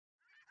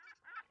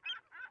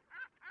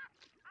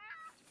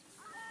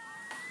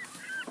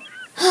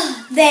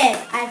There,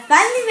 I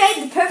finally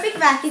made the perfect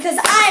map because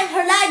I am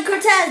Herna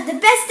Corte, the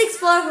best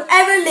explorer who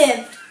ever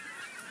lived.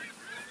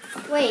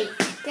 Wait,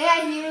 did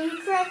I hear you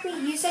correctly?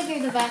 You said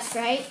you're the best,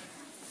 right?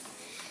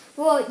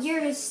 Well,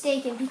 you're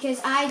mistaken because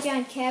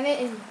John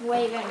Cabot, is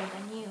way better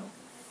than you.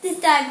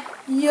 This time,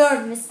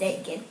 you're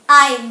mistaken.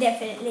 I am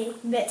definitely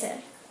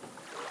better.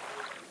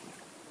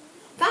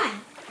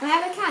 Fine, we'll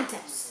have a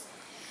contest.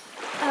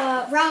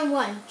 Round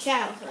 1,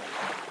 childhood.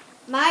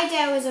 My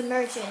dad was a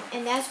merchant,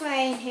 and that's why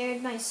I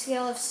inherited my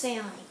skill of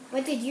sailing.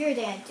 What did your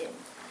dad do?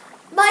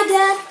 My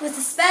dad was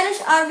a Spanish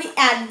Army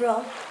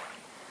admiral.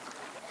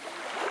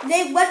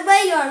 One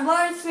way you are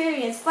more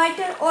experienced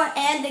fighter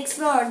and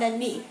explorer than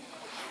me.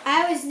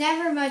 I was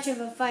never much of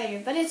a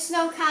fighter, but it's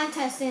no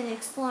contest in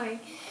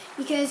exploring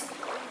because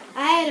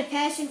I had a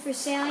passion for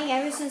sailing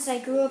ever since I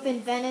grew up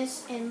in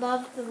Venice and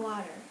loved the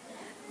water.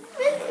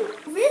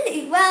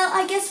 Really? Well,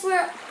 I guess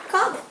we're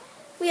common.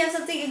 We have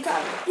something in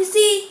common. You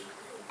see,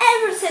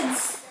 ever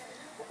since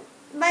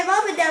my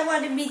mom and dad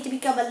wanted me to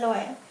become a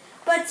lawyer,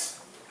 but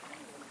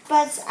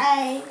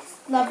I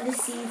love the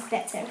seas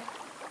better.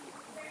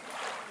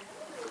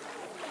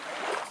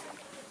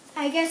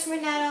 I guess we're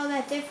not all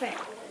that different,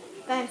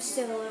 but I'm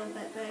still a little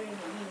bit better than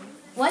you.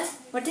 What?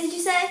 What did you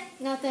say?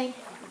 Nothing.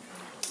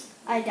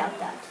 I doubt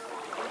that.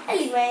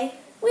 Anyway,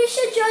 we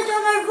should judge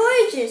on our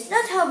voyages,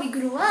 not how we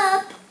grew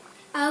up.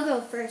 I'll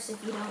go first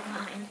if you don't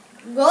mind.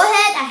 Go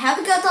ahead, I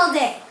haven't got all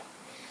day.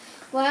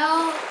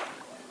 Well,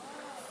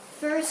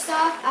 first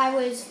off, I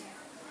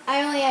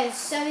only had a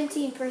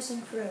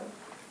 17-person crew.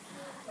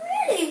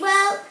 Really?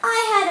 Well,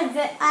 I had a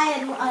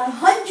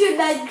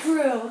 100-man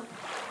crew,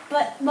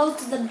 but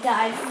most of them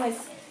died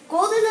with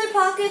gold in their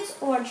pockets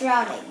or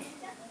drowning.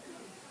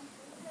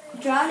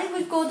 Drowning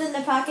with gold in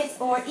their pockets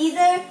or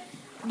either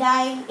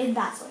dying in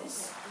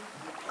battles.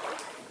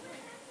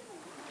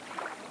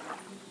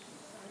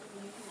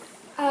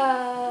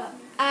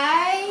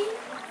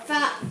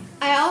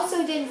 I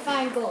also didn't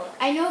find gold.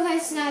 I know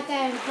that's not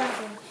that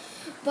impressive,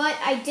 but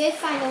I did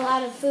find a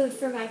lot of food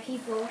for my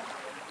people.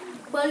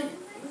 Well,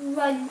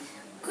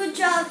 good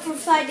job for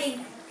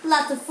finding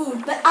lots of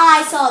food, but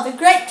I saw the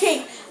great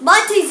king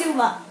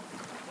Montezuma.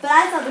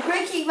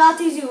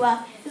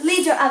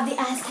 Leader of the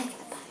Aztec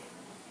Empire.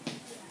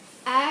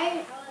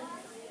 I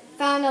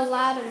found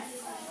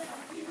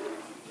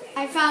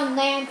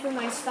land for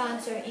my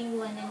sponsor,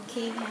 England, and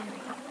King Henry.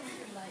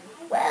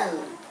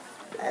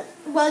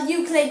 Well,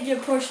 you claimed your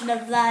portion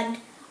of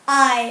land.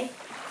 I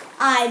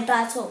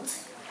battled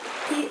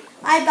the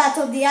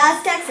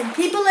Aztecs and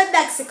people in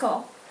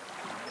Mexico.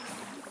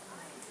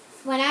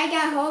 When I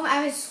got home,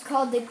 I was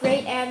called the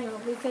Great Admiral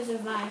because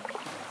of my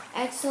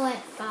excellent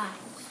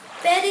finds.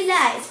 Very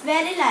nice,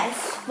 very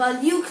nice. Well,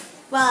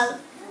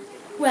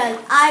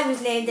 I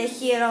was named a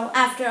hero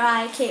after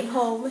I came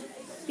home,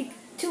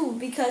 too,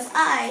 because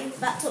I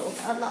battled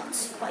a lot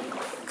while you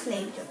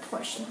claimed your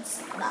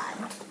portions of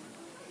land.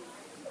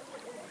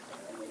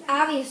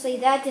 Obviously,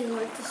 that didn't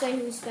work to say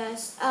who's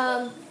best.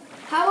 How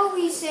will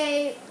we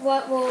say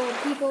what will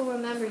people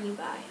remember you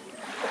by?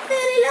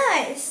 Very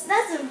nice.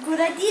 That's a good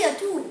idea,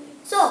 too.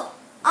 So,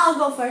 I'll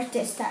go first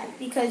this time,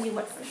 because you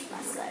went first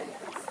last time.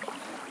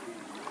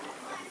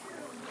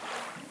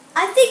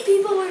 I think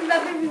people will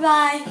remember me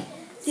by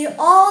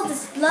all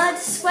this blood,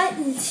 sweat,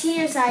 and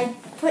tears I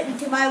put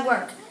into my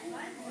work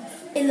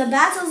in the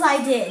battles I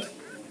did.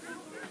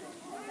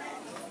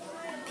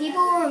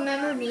 People will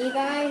remember me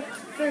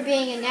for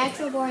being a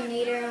natural-born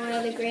leader and one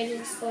of the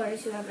greatest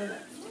explorers who ever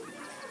lived.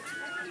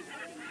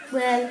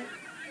 Well,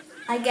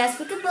 I guess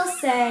we could both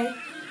say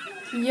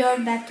you're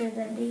better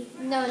than me.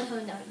 No,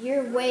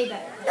 you're way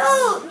better.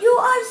 No, you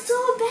are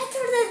so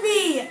better than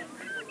me.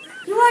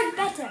 You are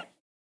better.